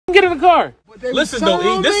in the car. Listen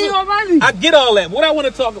though, E, this is, I get all that. What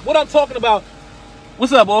I'm talking about.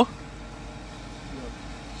 What's up, boy?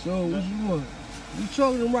 So what you want? You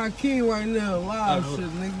talking to my king right now, live shit,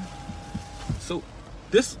 nigga. So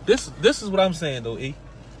this is what I'm saying though, E.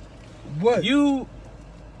 What? You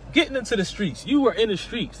getting into the streets. You were in the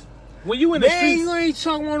streets. When you in the streets, you ain't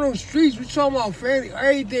talking about no streets. We talking about family,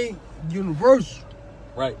 everything universal.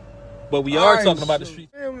 Right. But we are talking about the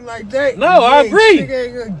streets. Family like that. No, I agree.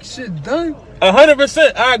 Ain't gonna shit done.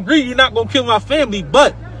 100%. I agree. You're not gonna kill my family,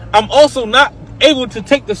 but I'm also not able to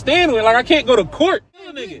take the stand with it. Like I can't go to court.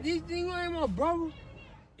 These things ain't my brother.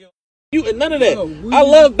 You and none of that. I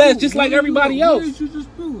love Bass just like everybody else. What you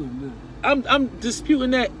disputing? I'm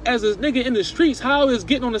disputing that as a nigga in the streets. How is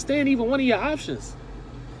getting on the stand even one of your options?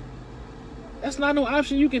 That's not no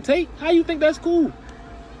option you can take. How you think that's cool?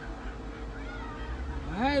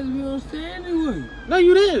 I had to be on stand anyway. No,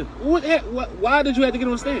 you didn't. Why did you have to get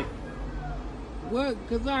on stand? What?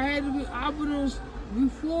 Because I had to be. I've been on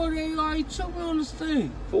before they already took me on the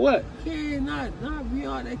stand. For what? Can't not be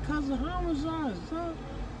on that cause of homicide, son.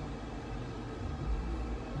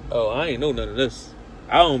 Oh, I ain't know none of this.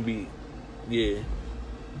 I don't be. Yeah.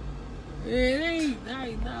 It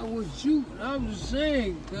ain't not with you. I'm just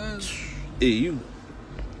saying, cause. Yeah, you.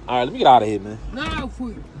 All right, let me get out of here, man. Nah,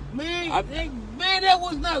 man, that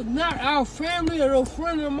was not our family or no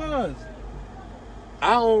friend of mine.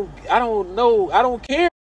 I don't know. I don't care.